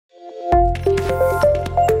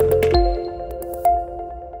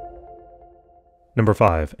Number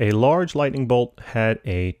 5, a large lightning bolt had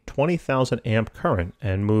a 20,000 amp current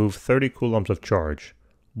and moved 30 coulombs of charge.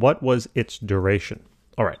 What was its duration?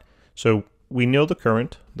 All right, so we know the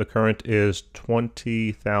current. The current is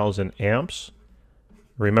 20,000 amps.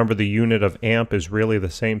 Remember, the unit of amp is really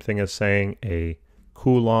the same thing as saying a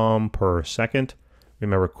coulomb per second.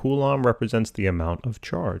 Remember, coulomb represents the amount of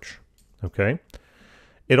charge, okay?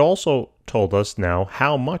 It also told us now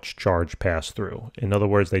how much charge passed through. In other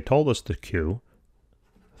words, they told us the Q,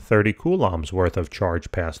 30 coulombs worth of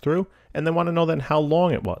charge passed through, and they want to know then how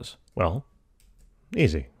long it was. Well,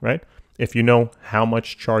 easy, right? If you know how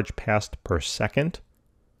much charge passed per second,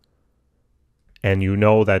 and you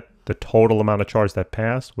know that the total amount of charge that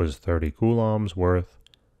passed was 30 coulombs worth,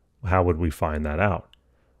 how would we find that out?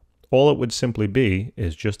 All it would simply be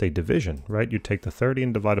is just a division, right? You take the 30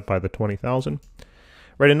 and divide it by the 20,000.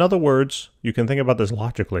 Right, in other words, you can think about this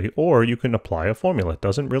logically, or you can apply a formula. It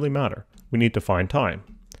doesn't really matter. We need to find time.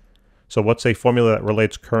 So what's a formula that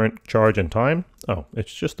relates current, charge, and time? Oh,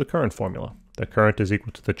 it's just the current formula. The current is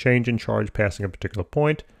equal to the change in charge passing a particular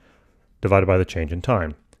point divided by the change in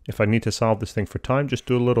time. If I need to solve this thing for time, just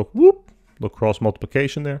do a little whoop, little cross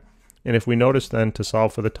multiplication there. And if we notice then to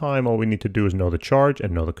solve for the time, all we need to do is know the charge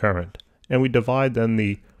and know the current. And we divide then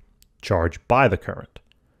the charge by the current.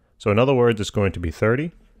 So in other words, it's going to be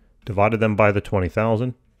 30 divided then by the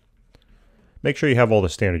 20,000. Make sure you have all the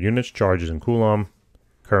standard units, charges in coulomb.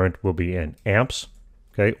 Current will be in amps,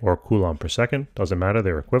 okay, or coulomb per second. Doesn't matter,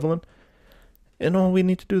 they're equivalent. And all we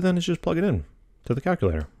need to do then is just plug it in to the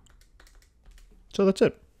calculator. So that's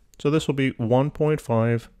it. So this will be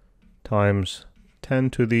 1.5 times 10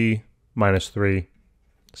 to the minus 3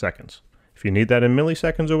 seconds. If you need that in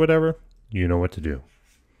milliseconds or whatever, you know what to do.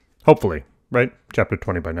 Hopefully, right? Chapter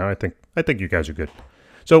 20 by now. I think you guys are good.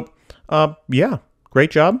 So, yeah,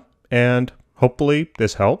 great job. And hopefully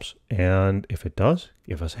this helps. And if it does,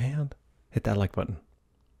 give us a hand. Hit that like button.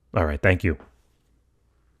 All right, thank you.